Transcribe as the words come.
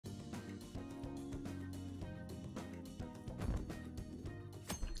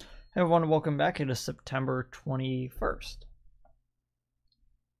Hey everyone, welcome back. It is September 21st.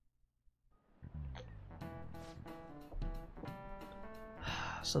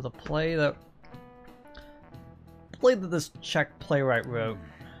 So the play that this Czech playwright wrote,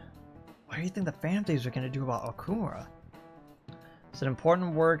 what do you think the fanfics are going to do about Okumura? It's an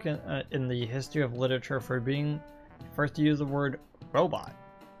important work in the history of literature for being first to use the word robot.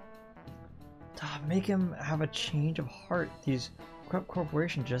 To make him have a change of heart, these corrupt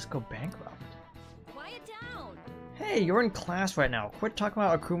corporations just go bankrupt. Quiet down! Hey, you're in class right now. Quit talking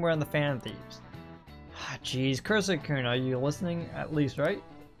about Okumura and the fan thieves. Jeez, Kursa-kun, are you listening at least, right?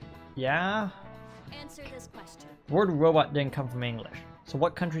 Yeah? Answer this question. The word robot didn't come from English. So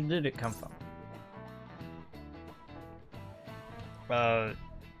what country did it come from?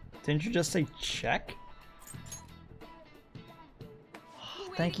 Didn't you just say Czech?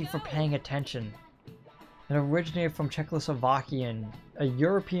 Thank you for paying attention. It originated from Czechoslovakia, a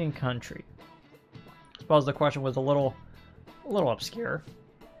European country. I suppose the question was a little obscure.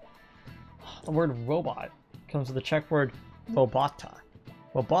 The word robot comes from the Czech word robota.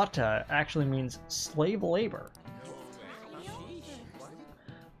 Robota actually means slave labor.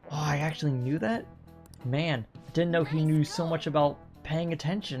 Oh, I actually knew that? Man, I didn't know he knew so much about paying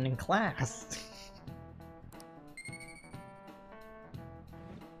attention in class.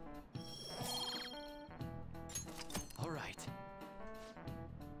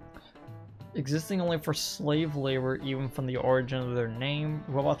 Existing only for slave labor, even from the origin of their name,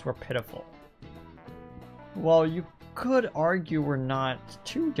 robots were pitiful. Well, you could argue we're not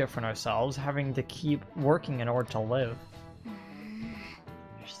too different ourselves, having to keep working in order to live.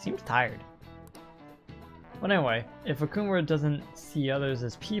 She seems tired. But anyway, if Okumura doesn't see others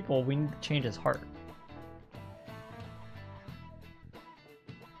as people, we need to change his heart.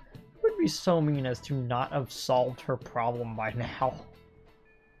 It would be so mean as to not have solved her problem by now.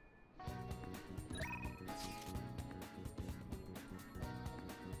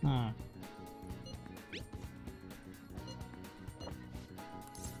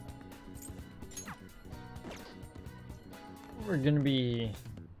 We're gonna be...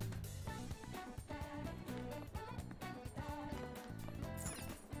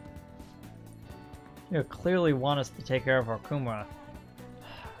 You clearly want us to take care of Okumura.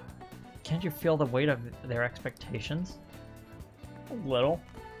 Can't you feel the weight of their expectations? A little.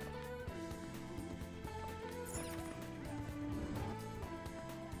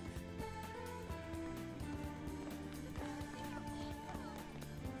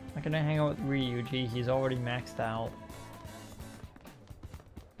 I'm not gonna hang out with Ryuji, he's already maxed out.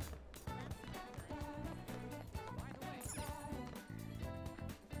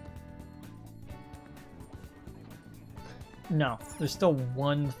 No, there's still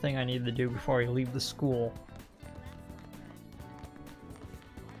one thing I need to do before I leave the school.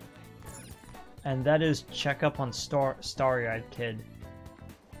 And that is check up on Starry-Eyed Kid.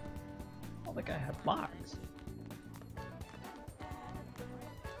 Oh, the guy had locks.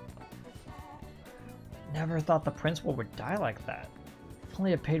 Never thought the principal would die like that. If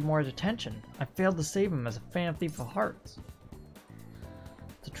only I paid more attention. I failed to save him as a fan thief of hearts.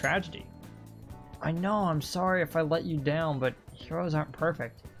 It's a tragedy. I know, I'm sorry if I let you down, but heroes aren't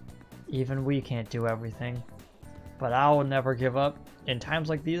perfect. Even we can't do everything. But I will never give up. In times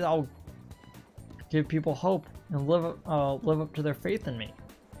like these, I'll give people hope and live up to their faith in me.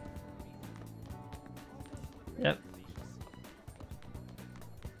 Yep.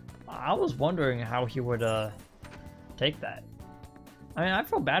 I was wondering how he would take that. I mean, I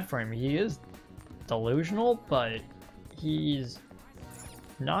feel bad for him. He is delusional, but he's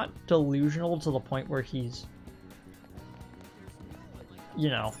not delusional to the point where he's, you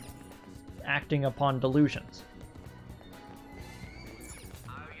know, acting upon delusions.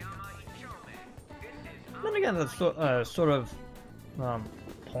 Then again, the sort of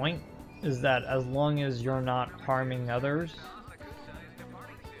point is that as long as you're not harming others,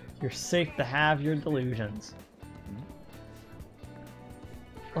 you're safe to have your delusions.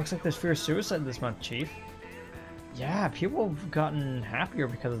 Looks like there's fewer suicide this month, Chief. Yeah, people have gotten happier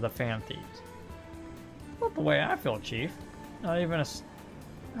because of the fan thieves. Not the way I feel, Chief. Not even a...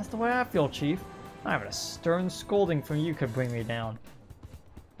 That's the way I feel, Chief. Not even a stern scolding from you could bring me down.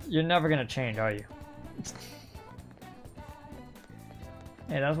 You're never gonna change, are you?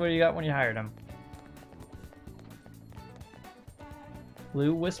 Hey, that's what you got when you hired him.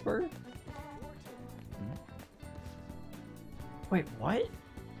 Blue Whisper? Wait, what?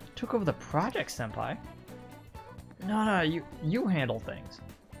 Took over the project, Senpai? No, you handle things.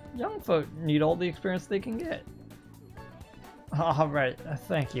 Young folk need all the experience they can get. Alright,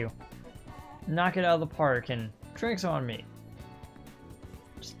 thank you. Knock it out of the park and drinks on me.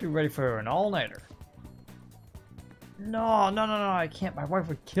 Just be ready for an all-nighter. No, no, no, no, I can't. My wife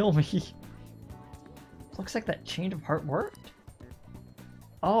would kill me. Looks like that change of heart worked.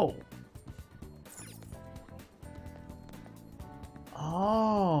 Oh.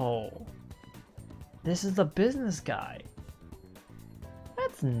 Oh. This is the business guy.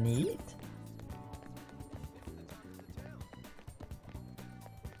 That's neat.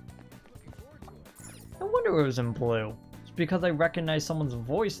 No wonder it was in blue. It's because I recognized someone's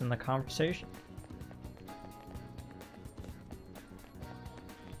voice in the conversation.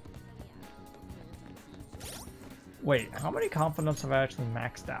 Wait, how many confidence have I actually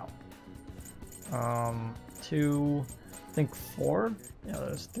maxed out? 2, I think 4? Yeah,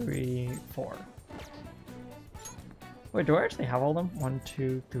 there's 3, 4. Wait, do I actually have all of them? 1,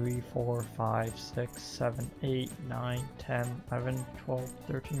 2, 3, 4, 5, 6, 7, 8, 9, 10, 11, 12,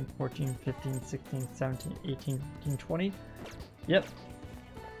 13, 14, 15, 16, 17, 18, 19, 20? Yep.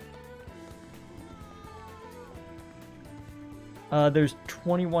 There's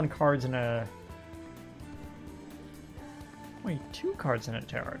 21 cards in a... 22 cards in a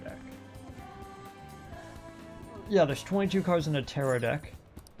tarot deck. Yeah, there's 22 cards in a tarot deck.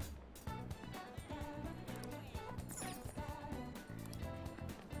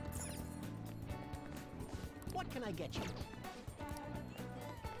 What can I get you?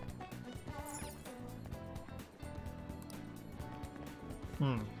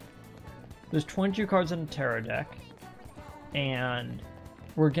 There's 22 cards in a tarot deck, and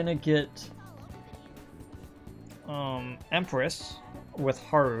we're gonna get Empress with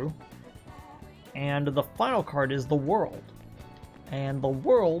Haru, and the final card is the World, and the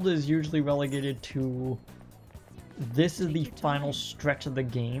World is usually relegated to this is the final stretch of the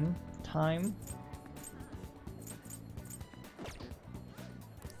game time.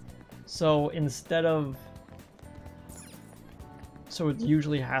 So instead of, so it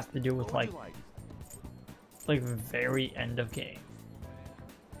usually has to do with like very end of game.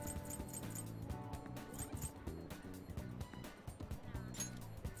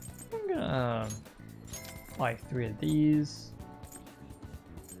 I'm gonna buy 3 of these.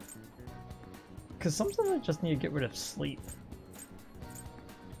 Because sometimes I just need to get rid of sleep.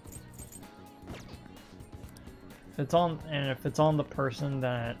 If it's on, and if it's on the person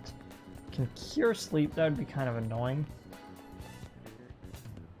that can cure sleep, that would be kind of annoying.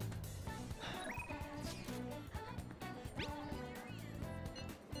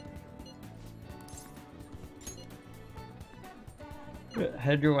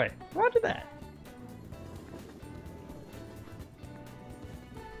 Head your way. Roger that.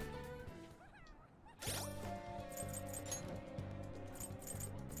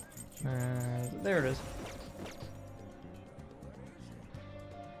 There it is.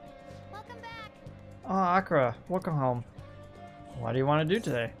 Welcome back. Oh, Akira, welcome home. What do you want to do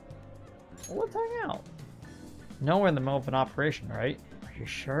today? Well, let's hang out. No, we're in the middle of an operation, right? Are you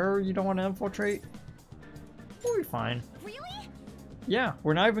sure you don't want to infiltrate? We'll be fine. Really? Yeah,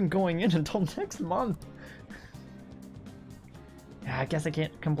 we're not even going in until next month. Yeah, I guess I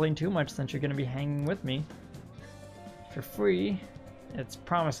can't complain too much since you're going to be hanging with me. If you're free, it's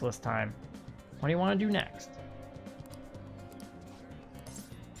promiseless time. What do you want to do next?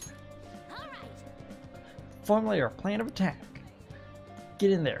 All right. Formulate your plan of attack. Get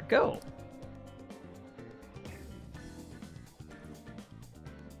in there, go!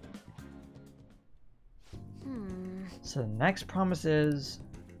 So the next promise is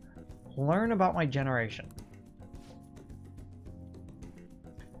learn about my generation.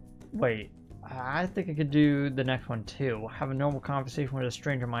 Wait, I think I could do the next one too. Have a normal conversation with a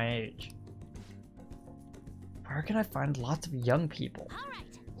stranger my age. Where can I find lots of young people? All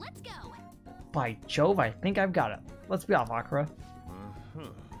right, let's go. By Jove, I think I've got it. Let's be off, Akira.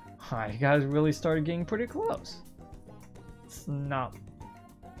 You guys really started getting pretty close. It's not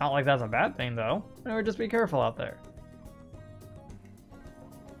like that's a bad thing though. Or just be careful out there.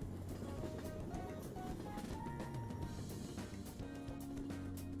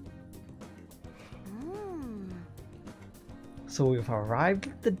 So we've arrived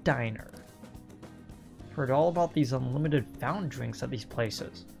at the diner. Heard all about these unlimited fountain drinks at these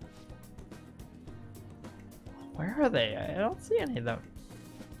places. Where are they? I don't see any of them.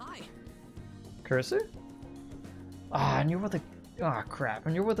 Hi. Kurisu? Ah, and you're with a... Ah, crap.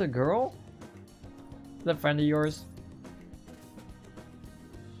 And you're with a girl? Is that a friend of yours?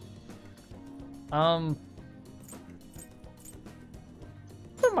 That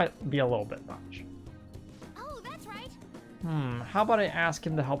might be a little bit much. Oh, that's right. How about I ask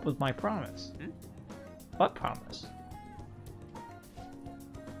him to help with my promise? What promise?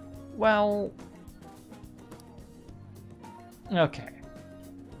 Well... Okay.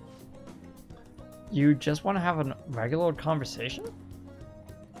 You just want to have a regular conversation?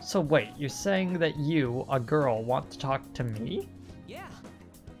 So wait, you're saying that you, a girl, want to talk to me? Yeah.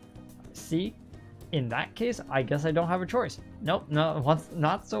 See? In that case, I guess I don't have a choice. Nope, no,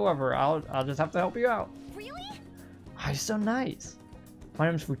 not whatsoever. I'll just have to help you out. Really? Oh, you're so nice. My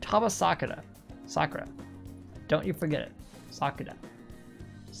name's Futaba Sakura. Sakura. Don't you forget it. Sakura.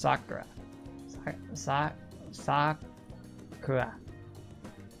 Sakura. Sakura.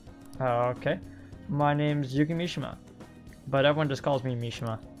 Okay. My name's Yuki Mishima. But everyone just calls me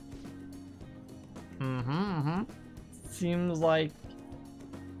Mishima.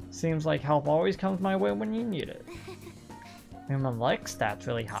 Seems like help always comes my way when you need it. And my like stat's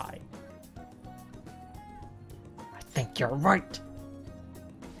really high. I think you're right.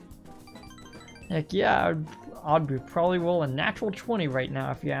 Heck yeah, I'd be probably roll a natural 20 right now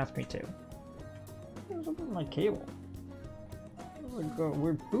if you asked me to. There's something in my cable. There's like a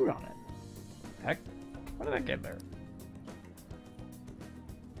weird boot on it. Heck, how did that get there?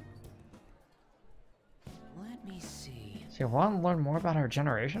 Let me see. So you want to learn more about our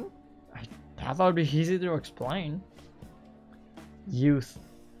generation? I thought it'd be easy to explain. Youth,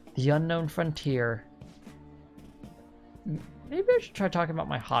 the unknown frontier. Maybe I should try talking about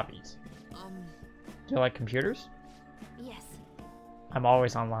my hobbies. Do you like computers? Yes. I'm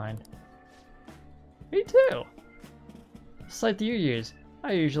always online. Me too. The site that you use,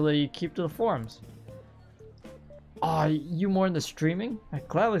 I usually keep to the forums. Aw, you more into streaming? I'd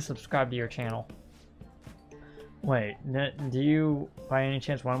gladly subscribe to your channel. Wait, do you by any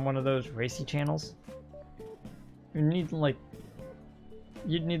chance run one of those racy channels? You'd need to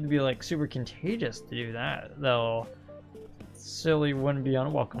be like super contagious to do that, though. Silly wouldn't be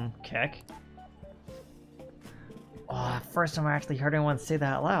unwelcome, Keck. Oh, first time I actually heard anyone say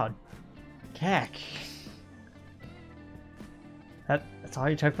that out loud. Keck. That's all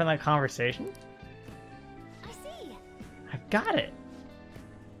you took from that conversation? I see. I got it.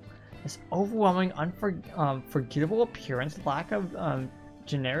 This overwhelming, forgettable appearance, lack of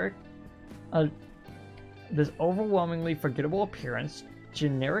this overwhelmingly forgettable appearance,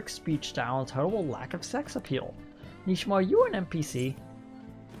 generic speech style, and total lack of sex appeal. Nishima, are you an NPC?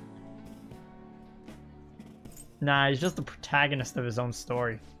 Nah, he's just the protagonist of his own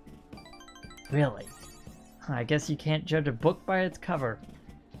story. Really? I guess you can't judge a book by its cover.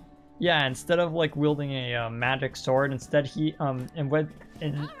 Yeah, instead of like wielding a magic sword, instead he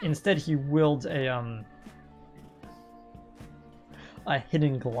instead he wields a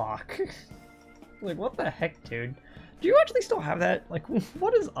hidden Glock. Like, what the heck, dude? Do you actually still have that? Like,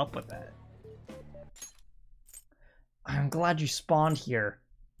 what is up with that? I'm glad you spawned here.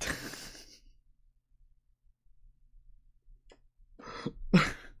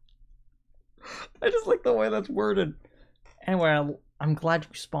 I just like the way that's worded. Anyway, I'm glad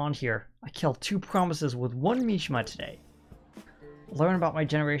you spawned here. I killed 2 promises with 1 Mishima today. Learn about my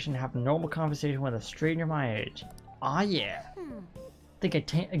generation and have a normal conversation with a stranger my age. Ah yeah. Think I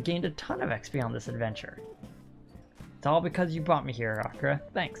gained a ton of XP on this adventure. It's all because you brought me here, Akira.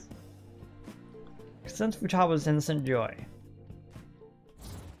 Thanks. Since Futaba's innocent joy.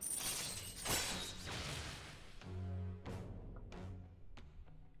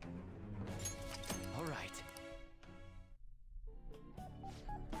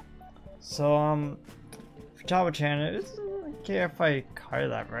 So, Futaba-chan, it's okay if I call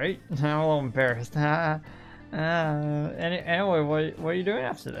that, right? I'm a little embarrassed. Anyway, what are you doing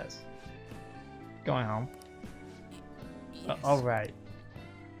after this? Going home. Yes. Alright.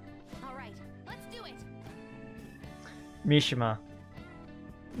 Alright, let's do it. Mishima,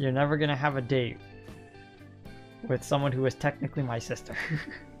 you're never gonna have a date with someone who is technically my sister.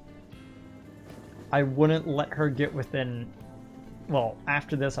 I wouldn't let her get within... Well,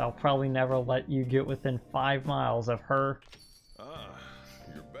 after this, I'll probably never let you get within 5 miles of her. Ah,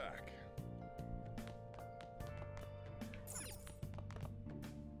 you're back.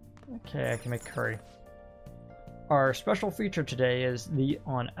 Okay, I can make curry. Our special feature today is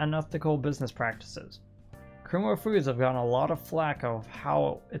on unethical business practices. Kruma Foods have gotten a lot of flack of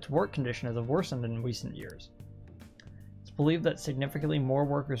how its work conditions have worsened in recent years. It's believed that significantly more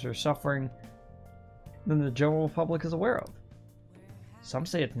workers are suffering than the general public is aware of. Some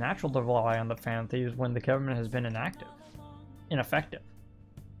say it's natural to rely on the fan thieves when the government has been ineffective.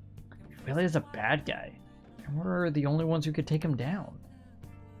 He really is a bad guy, and we're the only ones who could take him down.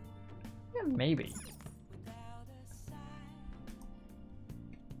 Yeah, maybe.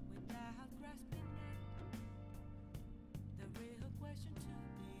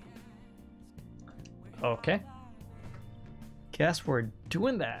 Okay. Guess we're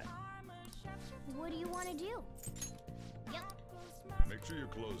doing that. What do you want to do? Make sure you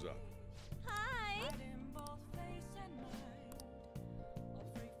close up. Hi.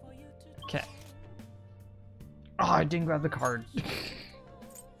 Oh, I didn't grab the card.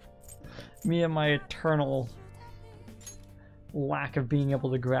 Me and my eternal lack of being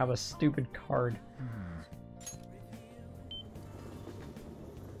able to grab a stupid card.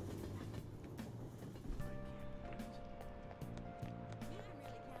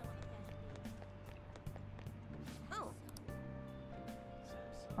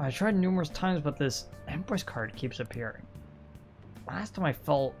 I tried numerous times, but this Empress card keeps appearing. Last time I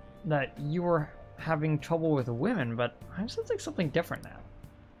felt that you were having trouble with women, but I'm sensing something different now.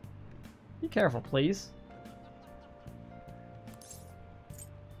 Be careful, please.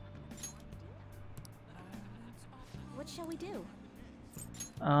 What shall we do?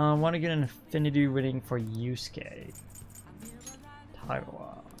 I want to get an affinity reading for Yusuke.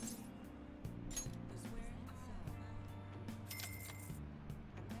 Taiwa.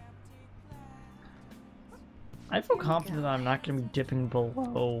 I feel confident that I'm not going to be dipping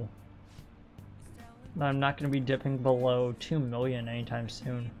below. That I'm not going to be dipping below 2 million anytime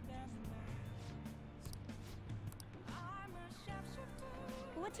soon.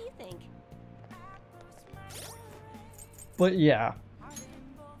 What do you think? But yeah,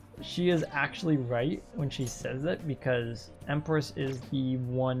 she is actually right when she says it, because Empress is the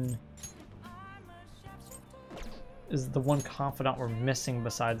one confidant we're missing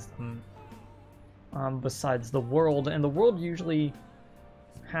besides them. Besides the world, and the world usually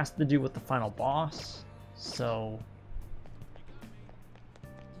has to do with the final boss, so...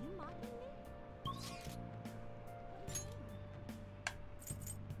 You mocking me?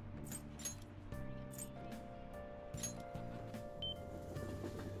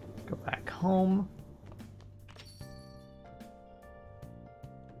 Go back home.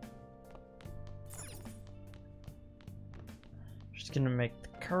 Just gonna make the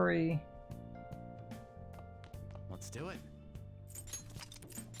curry. Let's do it.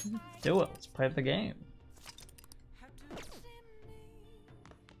 Do it. Let's play the game.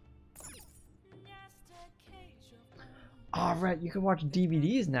 Alright, you can watch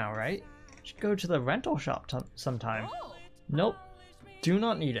DVDs now, right? You should go to the rental shop sometime. Nope. Do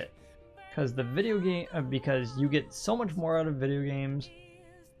not need it. Because the video game, because you get so much more out of video games,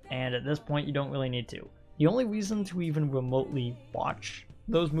 and at this point you don't really need to. The only reason to even remotely watch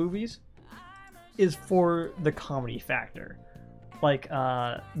those movies is for the comedy factor. Like,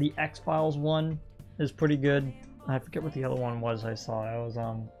 the X-Files one is pretty good. I forget what the other one was I saw. It was,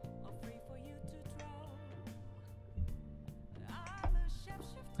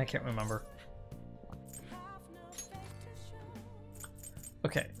 I can't remember.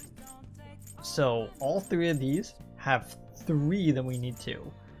 Okay. So, all three of these have 3 that we need to.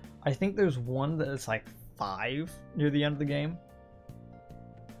 I think there's one that is like 5 near the end of the game.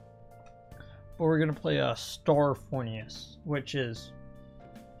 But we're gonna play a Star Fornius, which is...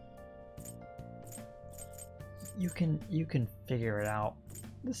 You can figure it out.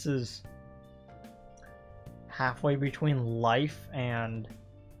 This is halfway between life and...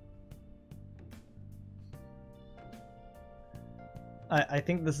 I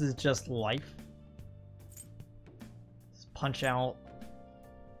think this is just life. Let's punch out.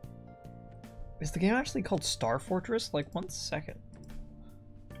 Is the game actually called Star Fortress? Like, 1 second.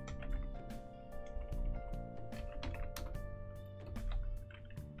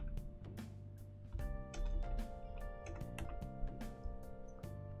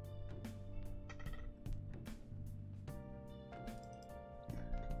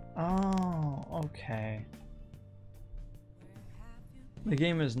 Oh, okay. The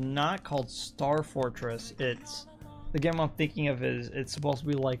game is not called Star Fortress. It's the game I'm thinking of is it's supposed to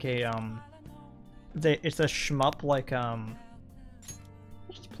be like a it's a shmup like let's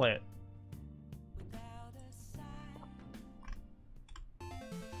just play it.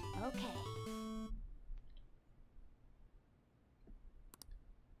 Okay.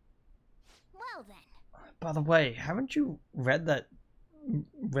 Well then. By the way, haven't you read that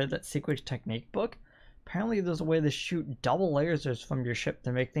secret technique book? Apparently there's a way to shoot double lasers from your ship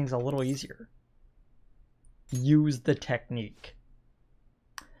to make things a little easier. Use the technique.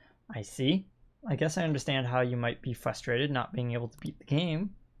 I see. I guess I understand how you might be frustrated not being able to beat the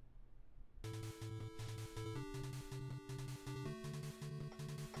game.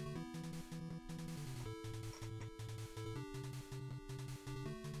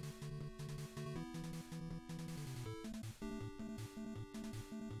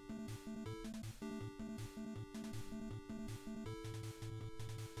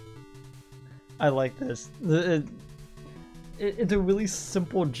 I like this. It's a really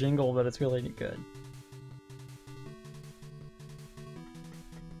simple jingle, but it's really good.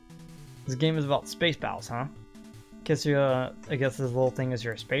 This game is about space battles, huh? I guess this little thing is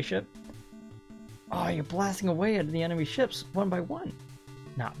your spaceship. Oh, you're blasting away at the enemy ships one by one.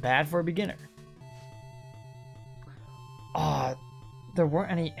 Not bad for a beginner. Ah, there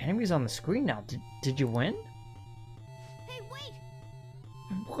weren't any enemies on the screen now. Did you win? Hey, wait!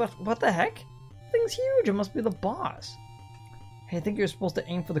 What the heck? Thing's huge. It must be the boss. Hey, I think you're supposed to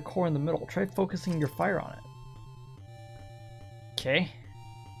aim for the core in the middle. Try focusing your fire on it. Okay.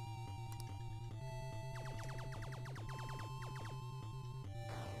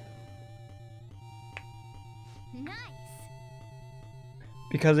 Nice!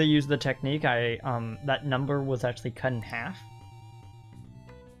 Because I used the technique, that number was actually cut in half.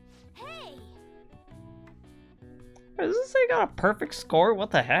 Hey! Does this say I got a perfect score?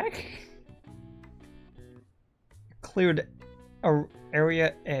 What the heck? Cleared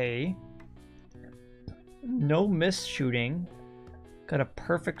area A. No miss shooting. Got a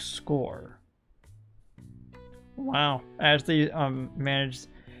perfect score. Wow. I actually managed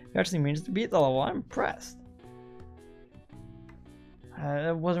to beat the level. I'm impressed.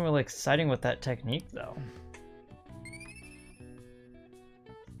 It wasn't really exciting with that technique though.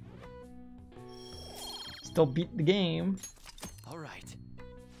 Still beat the game. All right.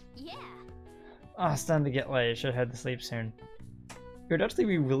 Yeah! Oh, it's time to get late. I should head to sleep soon. It would actually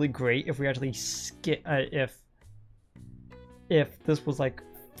be really great if we actually skip if this was like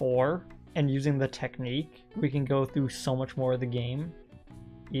 4 and using the technique, we can go through so much more of the game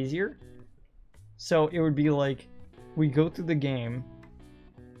easier. So it would be like we go through the game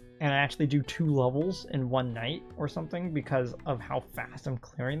and I actually do 2 levels in one night or something because of how fast I'm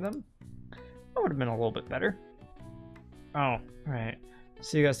clearing them. That would have been a little bit better. Oh, alright.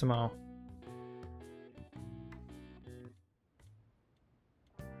 See you guys tomorrow.